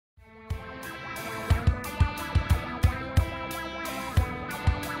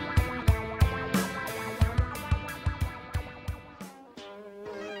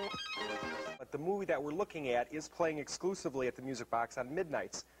that we're looking at is playing exclusively at the Music Box on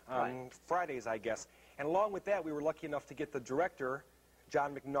midnights, on Fridays, I guess. And along with that, we were lucky enough to get the director,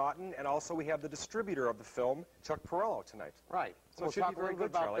 John McNaughton, and also we have the distributor of the film, Chuck Parello, tonight. Right. So we'll it should talk be very a little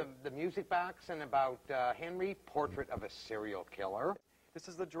bit good, about Charlie. the Music Box and about Henry, Portrait of a Serial Killer. This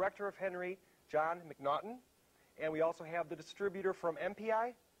is the director of Henry, John McNaughton, and we also have the distributor from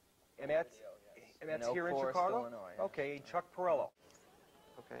MPI, and that's here in Chicago? Illinois, yeah. Okay, Chuck Parello.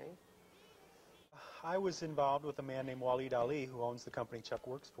 Okay. I was involved with a man named Waleed Ali, who owns the company Chuck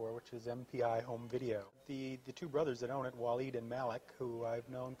works for, which is MPI Home Video. The two brothers that own it, Waleed and Malik, who I've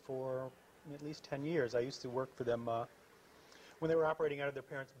known for at least 10 years. I used to work for them when they were operating out of their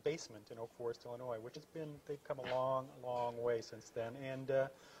parents' basement in Oak Forest, Illinois, which has been, they've come a long, long way since then. And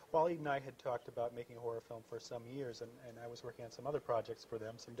Waleed and I had talked about making a horror film for some years, and I was working on some other projects for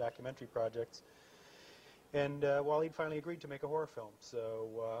them, some documentary projects. And Waleed finally agreed to make a horror film,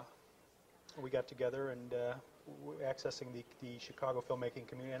 so we got together and accessing the Chicago filmmaking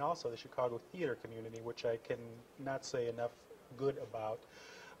community and also the Chicago theater community, which I can not say enough good about.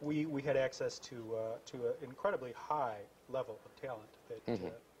 We had access to an incredibly high level of talent, that,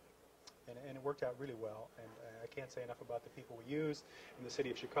 and it worked out really well. And I can't say enough about the people we used in the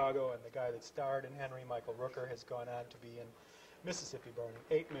city of Chicago, and the guy that starred in Henry, Michael Rooker, has gone on to be in Mississippi Burning,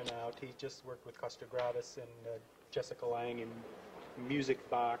 8 Men Out. He just worked with Costa Gravis and Jessica Lange in Music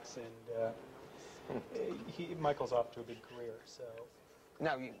Box, and Michael's off to a big career. So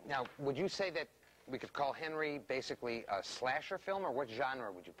now, would you say that we could call Henry basically a slasher film, or what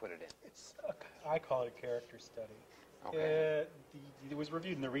genre would you put it in? I call it a character study. Okay. It was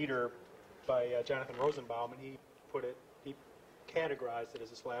reviewed in the Reader by Jonathan Rosenbaum, and he categorized it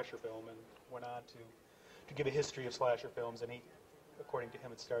as a slasher film and went on to give a history of slasher films, and according to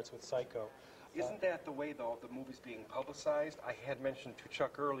him, it starts with Psycho. Isn't that the way, though, the movie's being publicized? I had mentioned to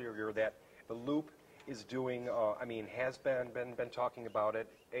Chuck earlier that the Loop is doing, has been talking about it,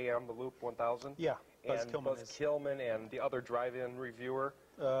 AM, the Loop 1000? Yeah, Buzz Kilman and the other drive-in reviewer,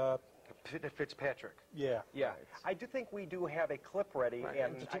 Fitzpatrick. Yeah. Yeah. I do think we do have a clip ready. Right.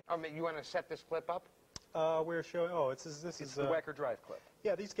 And you want to set this clip up? We're showing, this is the Wacker Drive clip.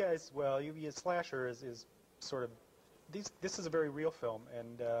 Yeah, these guys, well, slasher is sort of, this is a very real film,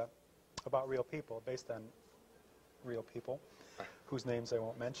 and about real people, based on real people, whose names I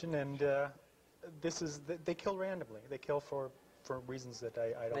won't mention, and they kill randomly. They kill for reasons that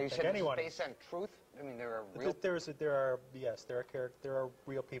I don't think anyone. Based on truth? I mean, there are real. There are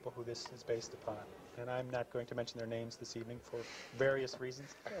real people who this is based upon, and I'm not going to mention their names this evening for various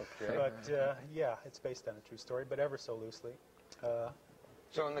reasons. Okay. But yeah, it's based on a true story, but ever so loosely.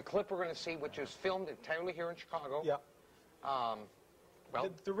 So in the clip we're going to see, which is filmed entirely here in Chicago. Yeah. Well,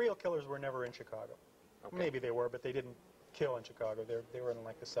 the real killers were never in Chicago. Okay. Maybe they were, but they didn't kill in Chicago. They were in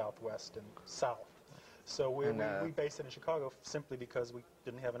like the Southwest and South. So we based it in Chicago simply because we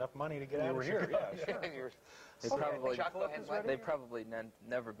didn't have enough money to get out of here. They've probably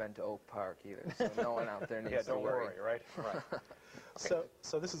never been to Oak Park either, so no one out there needs to worry. Right? Okay.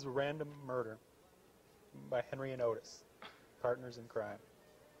 So this is a Random Murder by Henry and Otis, partners in crime.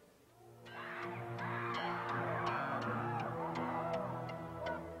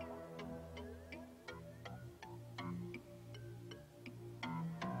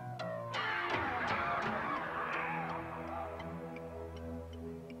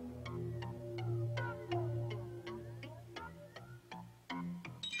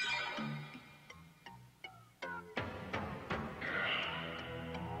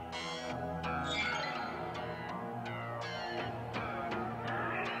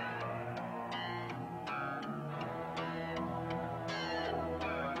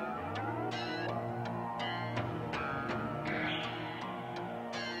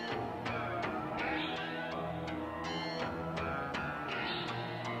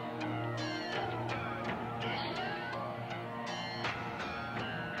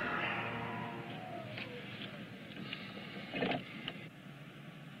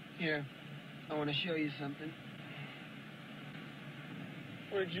 Here, I want to show you something.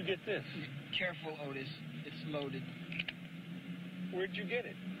 Where'd you get this? Careful, Otis. It's loaded. Where'd you get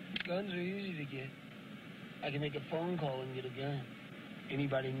it? Guns are easy to get. I can make a phone call and get a gun.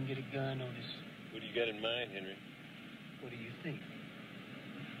 Anybody can get a gun, Otis. What do you got in mind, Henry? What do you think?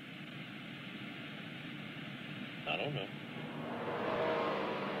 I don't know.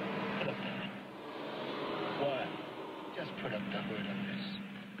 Put up that. Why? Just put up the hood, Otis.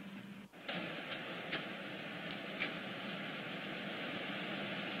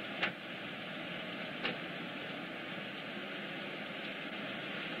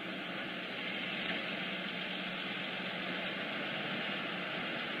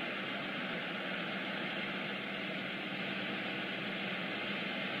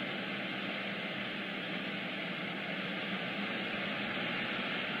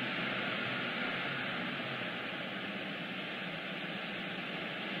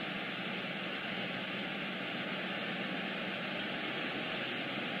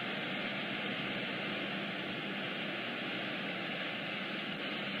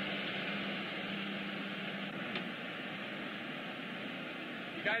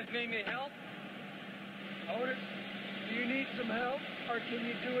 You guys need any help? Otis, do you need some help, or can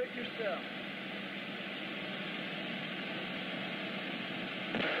you do it yourself?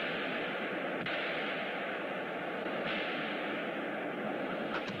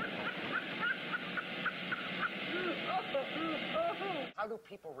 How do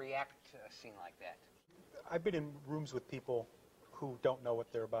people react to a scene like that? I've been in rooms with people who don't know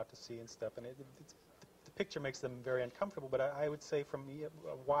what they're about to see and stuff, and the picture makes them very uncomfortable. But I would say from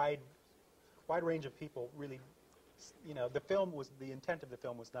a wide range of people, really, you know, the intent of the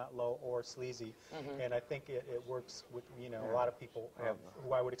film was not low or sleazy, and I think it works with, you know, a lot of people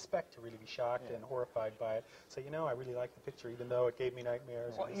who I would expect to really be shocked and horrified by it. So, you know, I really like the picture, even though it gave me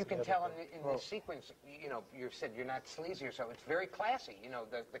nightmares. Well, you can tell in the sequence, you know, you said you're not sleazy or so. It's very classy. You know,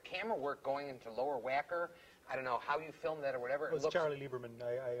 the camera work going into lower whacker. I don't know how you filmed that or whatever. Well, it's Charlie Lieberman.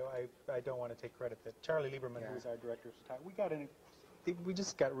 I don't want to take credit. That Charlie Lieberman, who was our director at the time, we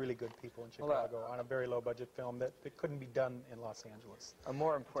just got really good people in Chicago on a very low-budget film that couldn't be done in Los Angeles. A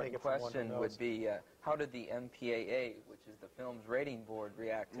more important question would be, how did the MPAA, which is the film's rating board,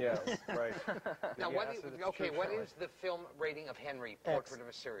 react to this? Right. Now, what is the film rating of Henry, Portrait of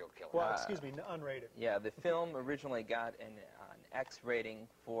a Serial Killer? Well, excuse me, unrated. Yeah, the film originally got an X rating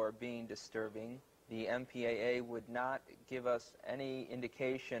for being disturbing. The MPAA would not give us any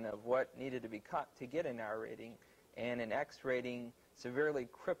indication of what needed to be cut to get an R rating, and an X rating severely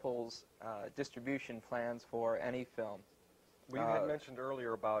cripples distribution plans for any film. We had mentioned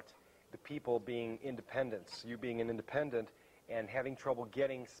earlier about the people being independents, you being an independent and having trouble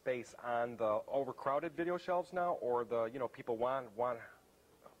getting space on the overcrowded video shelves now, or the, you know, people want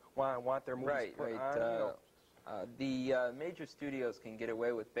their movies put on, you know. The major studios can get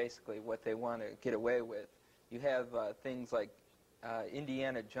away with basically what they want to get away with. You have things like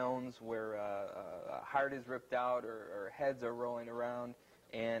Indiana Jones, where a heart is ripped out or heads are rolling around,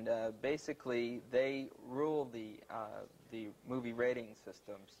 and basically they rule the movie rating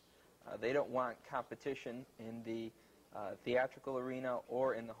systems. They don't want competition in the theatrical arena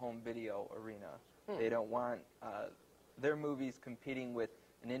or in the home video arena. They don't want their movies competing with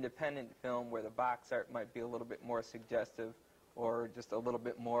an independent film where the box art might be a little bit more suggestive or just a little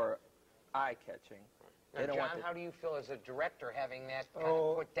bit more eye-catching. Now, John, how do you feel as a director having that kind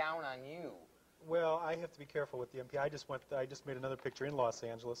of put down on you? Well, I have to be careful with the MP. I just made another picture in Los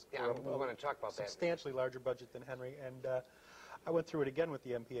Angeles. Yeah, we want to talk about that. Substantially larger budget than Henry, and I went through it again with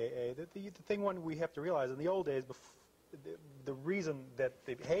the MPAA. The thing we have to realize, in the old days, the reason that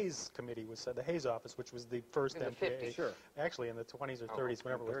the Hayes Committee was the Hayes office, which was the first in MPAA, the 50s. Actually in the 20s or 30s,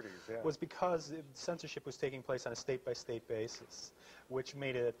 whenever it was, was because censorship was taking place on a state-by-state basis, which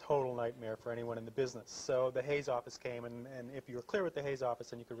made it a total nightmare for anyone in the business. So the Hayes office came, and if you were clear with the Hayes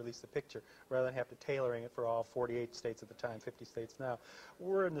office, then you could release the picture, rather than have to tailoring it for all 48 states at the time, 50 states now.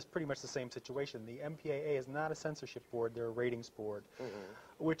 We're in this pretty much the same situation. The MPAA is not a censorship board, they're a ratings board,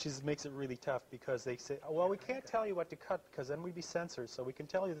 which makes it really tough, because they say, well, we can't tell you what to cut, because then we'd be censored, so we can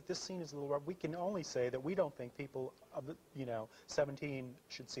tell you that this scene is a little rough. We can only say that we don't think people, 17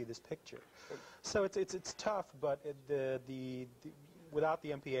 should see this picture. So it's tough, but without the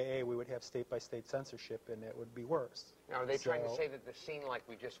MPAA, we would have state-by-state censorship, and it would be worse. Now, are they trying to say that the scene like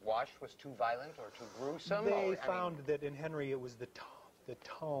we just watched was too violent or too gruesome? They found that in Henry it was the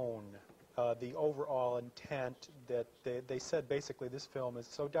tone, the overall intent, that they said basically this film is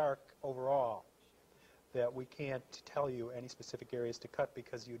so dark overall that we can't tell you any specific areas to cut,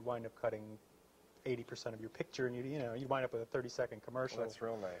 because you'd wind up cutting 80% of your picture, and you'd wind up with a 30-second commercial. Well, that's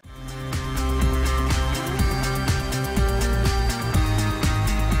real nice.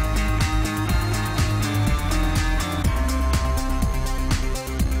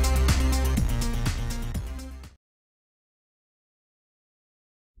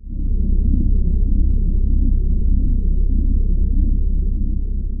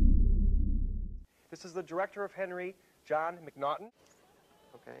 This is the director of Henry, John McNaughton.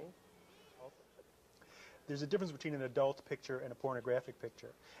 Okay. There's a difference between an adult picture and a pornographic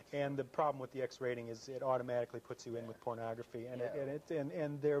picture, and the problem with the X rating is it automatically puts you in with pornography, and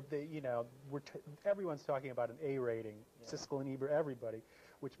everyone's talking about an A rating, Siskel and Ebert, everybody,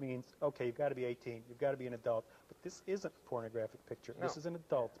 which means okay, you've got to be 18, you've got to be an adult, but this isn't a pornographic picture. No. This is an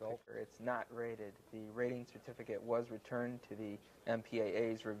adult picture. It's not rated. The rating certificate was returned to the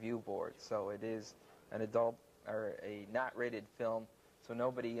MPAA's review board, so it is an adult or a not rated film. So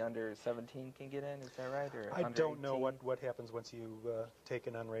nobody under 17 can get in, is that right? Or I don't 18? know what happens once you take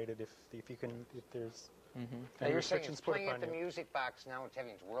an unrated, if there's Now you're saying it's put playing upon at the you. Music Box now, it's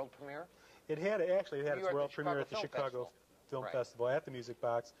having its world premiere? It had its world premiere at the Film Chicago Film Right. Festival at the Music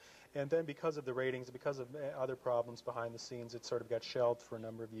Box, and then because of the ratings, because of other problems behind the scenes, it sort of got shelved for a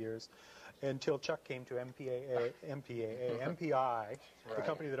number of years, until Chuck came to MPI, the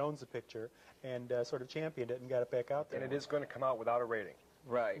company that owns the picture, and sort of championed it and got it back out there. And it is going to come out without a rating.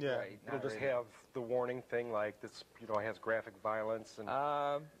 Right, Yeah. right. It'll not just really. have the warning thing like this, you know, has graphic violence and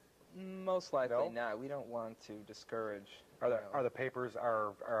Most likely No? not. We don't want to discourage. are the papers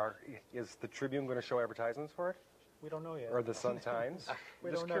is the Tribune going to show advertisements for it, We don't know yet. or the Sun Times?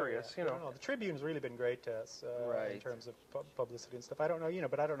 We Just don't know curious, yet. you We know. don't know. The Tribune's really been great to us in Right. terms of publicity and stuff. I don't know,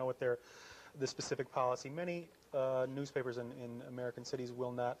 but I don't know what the specific policy. Many newspapers in American cities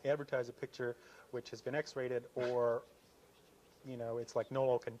will not advertise a picture which has been X-rated, or, it's like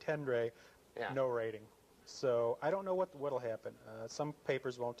nolo contendere, Yeah. no rating. So I don't know what'll happen. Some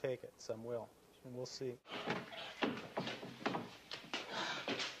papers won't take it, some will, and we'll see.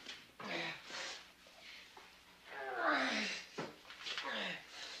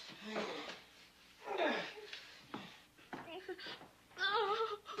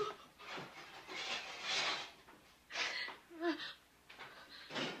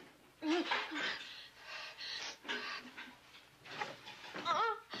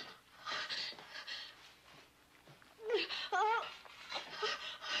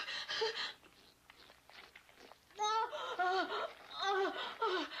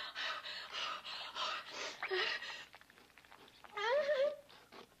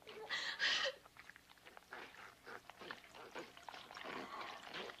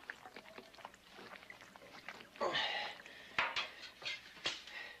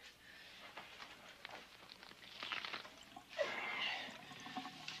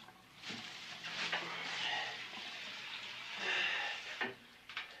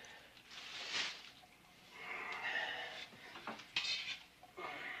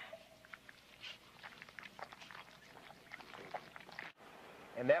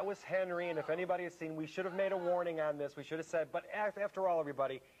 And that was Henry, and if anybody has seen, we should have made a warning on this. We should have said, but after all,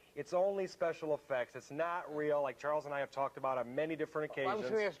 everybody, it's only special effects. It's not real, like Charles and I have talked about on many different Well, I was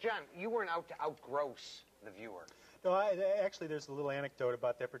occasions. going to ask John, you weren't out to outgross the viewer. No, actually, there's a little anecdote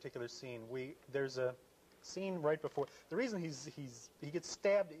about that particular scene. There's a scene right before. The reason he gets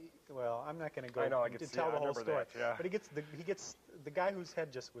stabbed. Well, I'm not going to go I know, I to could see- tell I the whole remember story. that, yeah. But he gets the guy whose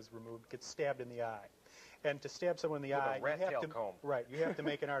head just was removed gets stabbed in the eye, and to stab someone in the With a eye, rat you have tail to comb. right. You have to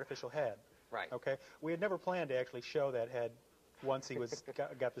make an artificial head. Right. Okay. We had never planned to actually show that head once he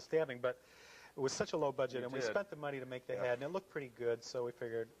got the stabbing, but it was such a low budget, You and we did. spent the money to make the Yeah. head, and it looked pretty good. So we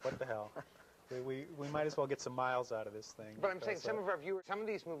figured, what the hell. We might as well get some miles out of this thing. But I'm saying because, some of our viewers, some of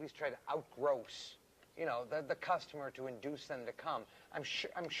these movies try to outgross, the customer to induce them to come. I'm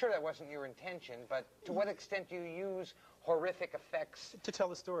sure that wasn't your intention, but to what extent do you use horrific effects? to tell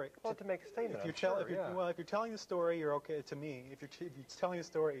the story. Well, to make a statement, If I'm you're sure, yeah. well, if you're telling the story, you're okay. To me, if you're telling the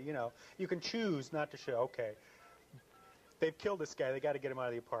story, you can choose not to show. Okay, they've killed this guy. They got to get him out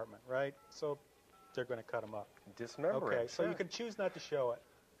of the apartment, right? So they're going to cut him up. Dismember Okay, it, so yeah. you can choose not to show it,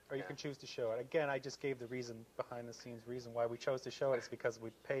 or you Yeah. can choose to show it. Again, I just gave the behind the scenes reason why we chose to show it is because we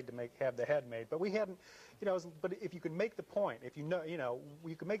paid to have the head made. But we hadn't, but if you could make the point, if you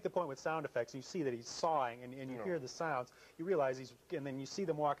can make the point with sound effects, and you see that he's sawing, and you hear the sounds, you realize and then you see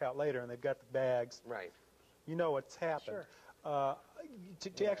them walk out later, and they've got the bags. Right. You know what's happened. Sure.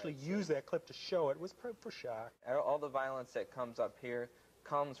 To actually use that clip to show it was for shock. All the violence that comes up here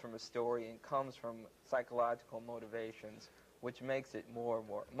comes from a story and comes from psychological motivations, which makes it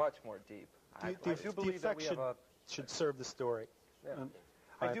much more deep. I do believe that we have a... should serve the story. Yeah. in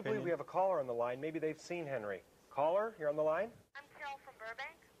I my do believe opinion. we have a caller on the line. Maybe they've seen Henry. Caller, you're on the line? I'm Carol from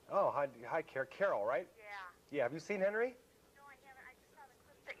Burbank. Oh, hi, Carol, right? Yeah. Yeah, have you seen Henry? No, I haven't. I just saw the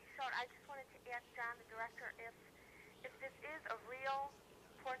clip that you showed. I just wanted to ask John, the director, if this is a real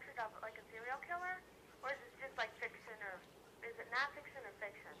portrait of like a serial killer, or is it just like fiction, or is it not fiction or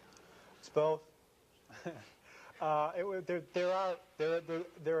fiction? It's both.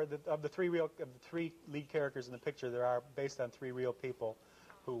 Of the three lead characters in the picture, there are based on three real people,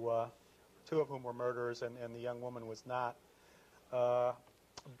 who two of whom were murderers, and the young woman was not.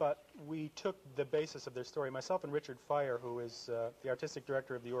 But we took the basis of their story. Myself and Richard Fire, who is the artistic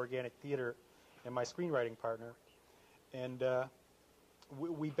director of the Organic Theater, and my screenwriting partner, and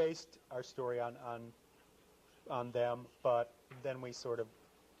we based our story on them. But then we sort of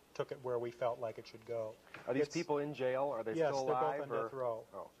took it where we felt like it should go. Are these It's- people in jail? Are they Yes, still they're alive? both on death row.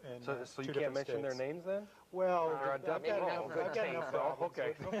 Oh. in, So two you can't different mention their states. names then? Well, They're on I've death maybe row. not good I've got taste, enough though.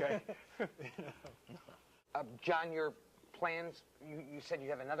 problems. Okay. John, your plans, you said you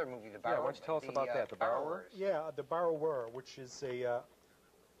have another movie, The Yeah, Borrower. why don't you tell us about that, The Borrower? Yeah, The Borrower, which is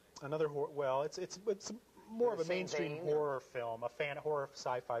another well, it's more of a the same mainstream vein? horror film, a horror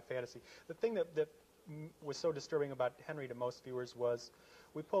sci-fi fantasy. The thing that was so disturbing about Henry to most viewers was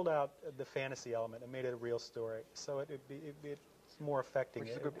we pulled out the fantasy element and made it a real story, so it's more affecting.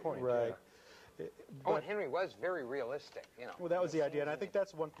 Which is a good point, right? And Henry was very realistic, you know. Well, that was the idea, and I think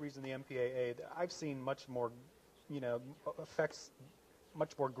that's one reason the MPAA. I've seen much more, effects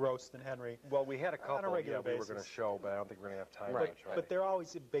much more gross than Henry. Well, we had a couple on a regular we were basis. going to show, but I don't think we're going to have time Right. to try. But they're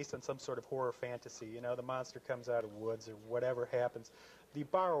always based on some sort of horror fantasy. The monster comes out of woods or whatever happens. The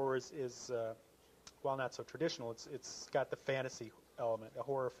Borrower is while not so traditional, it's got the fantasy element, a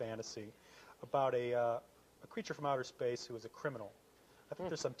horror fantasy, about a creature from outer space who is a criminal. I think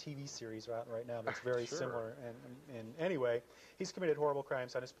there's some TV series right now that's very similar. And anyway, he's committed horrible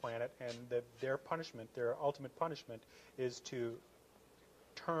crimes on his planet, and their punishment, their ultimate punishment, is to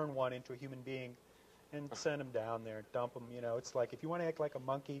turn one into a human being and send him down there, dump him. It's like if you want to act like a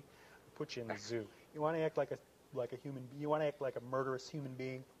monkey, put you in the zoo. You want to act like a human. You want to act like a murderous human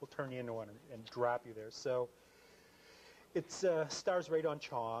being, we'll turn you into one and drop you there. So it's stars Radon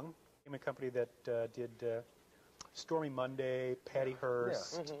Chong, a company that did Stormy Monday, Patty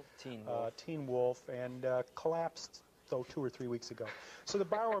Hearst, Teen Wolf, and collapsed, 2 or 3 weeks ago. So The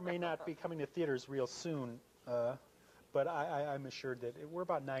Borrower may not be coming to theaters real soon, but I'm assured that we're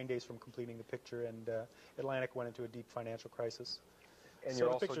about 9 days from completing the picture, and Atlantic went into a deep financial crisis. And so you're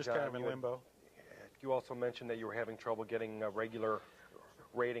the also, picture's John, kind of in limbo. You also mentioned that you were having trouble getting a regular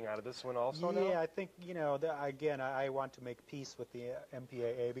rating out of this one also Yeah, now? I think, again, I want to make peace with the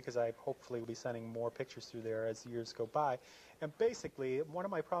MPAA because I hopefully will be sending more pictures through there as years go by. And basically, one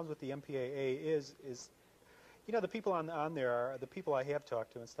of my problems with the MPAA is the people on there, the people I have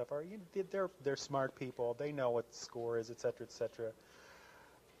talked to and stuff, they're smart people. They know what the score is, et cetera, et cetera.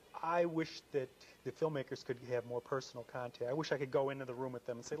 I wish that the filmmakers could have more personal contact. I wish I could go into the room with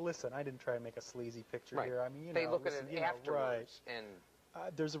them and say, listen, I didn't try to make a sleazy picture here. I mean, they look listen, at it afterwards, and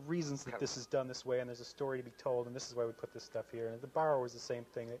there's reasons that this is done this way, and there's a story to be told, and this is why we put this stuff here. And The Borrower was the same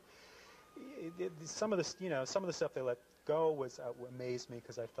thing. Some of the stuff they let go was amazed me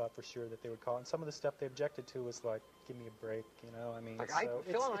because I thought for sure that they would call it. And some of the stuff they objected to was like, give me a break, I mean, like so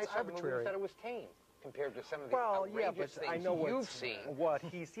Phil and I it's saw the movie and arbitrary. thought it was tame compared to some of the Well, yeah, outrageous but I things know you've seen. And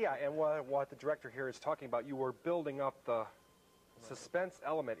what the director here is talking about. You were building up the suspense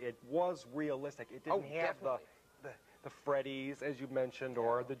element. It was realistic. It didn't have the Freddys, as you mentioned,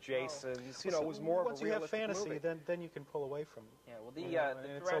 or the Jasons. It was more of a Once you have realistic fantasy, movie. then you can pull away from it. Yeah, well,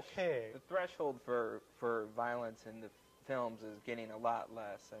 it's okay. The threshold for violence in the films is getting a lot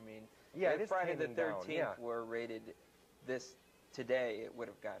less. I mean, Yeah, if it is Friday the taming down, 13th yeah. were rated this today, it would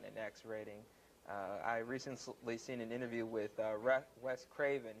have gotten an X rating. I recently seen an interview with Wes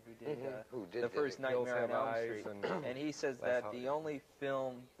Craven, who did the first Nightmare on Elm Street, and he says that the only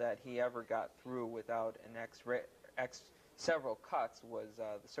film that he ever got through without an several cuts was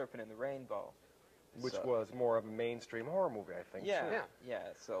The Serpent and the Rainbow. Which was more of a mainstream horror movie, I think. Yeah, too. yeah.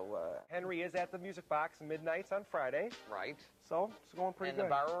 So Henry is at the Music Box midnights on Friday. Right. So it's going pretty And good. The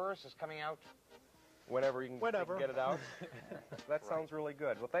Borrowers is coming out Whenever you can get it out. That sounds really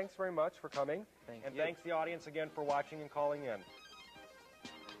good. Well, thanks very much for coming. Thank you. Thanks the audience again for watching and calling in.